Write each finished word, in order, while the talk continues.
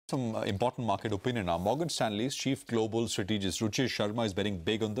Some important market opinion now. Morgan Stanley's chief global strategist Ruchir Sharma is betting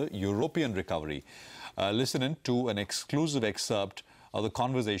big on the European recovery. Listen in to an exclusive excerpt of the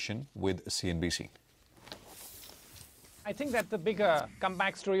conversation with CNBC. I think that the bigger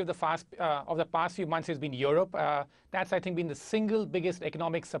comeback story of the past few months has been Europe. That's, I think, been the single biggest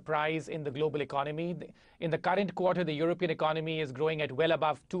economic surprise in the global economy. In the current quarter, the European economy is growing at well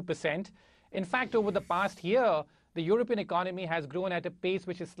above 2%. In fact, over the past year, the European economy has grown at a pace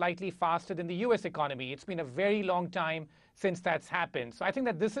which is slightly faster than the US economy. It's been a very long time since that's happened. So I think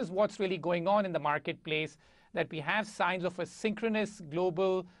that this is what's really going on in the marketplace, that we have signs of a synchronous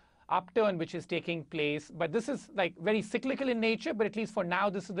global upturn which is taking place. But this is like very cyclical in nature, but at least for now,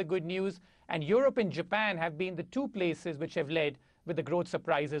 this is the good news. And Europe and Japan have been the two places which have led with the growth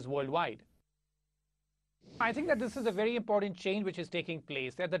surprises worldwide. I think that this is a very important change which is taking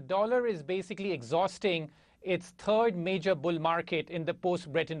place, that the dollar is basically exhausting its third major bull market in the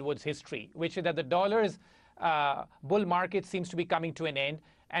post-Bretton Woods history, which is that the dollar's bull market seems to be coming to an end.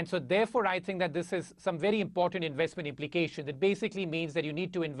 And so therefore, I think that this is some very important investment implication. It basically means that you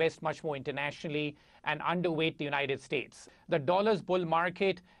need to invest much more internationally and underweight the United States. The dollar's bull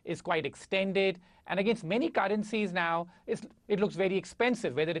market is quite extended. And against many currencies now, it looks very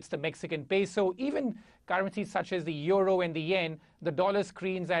expensive, whether it's the Mexican peso, even currencies such as the euro and the yen, the dollar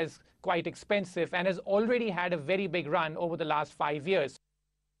screens as quite expensive and has already had a very big run over the last 5 years.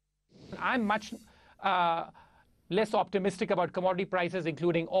 I'm much less optimistic about commodity prices,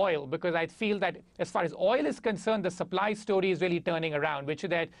 including oil, because I feel that as far as oil is concerned, the supply story is really turning around, which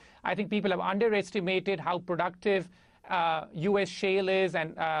is that I think people have underestimated how productive U.S. shale is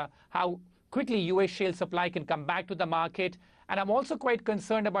and how quickly U.S. shale supply can come back to the market. And I'm also quite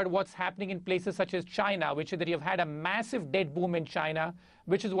concerned about what's happening in places such as China, which is that you've had a massive debt boom in China,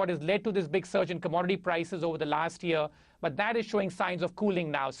 which is what has led to this big surge in commodity prices over the last year. But that is showing signs of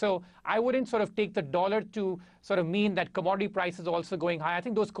cooling now. So I wouldn't sort of take the dollar to sort of mean that commodity prices are also going high. I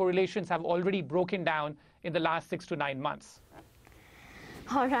think those correlations have already broken down in the last 6 to 9 months.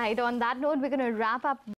 All right. On that note, we're going to wrap up.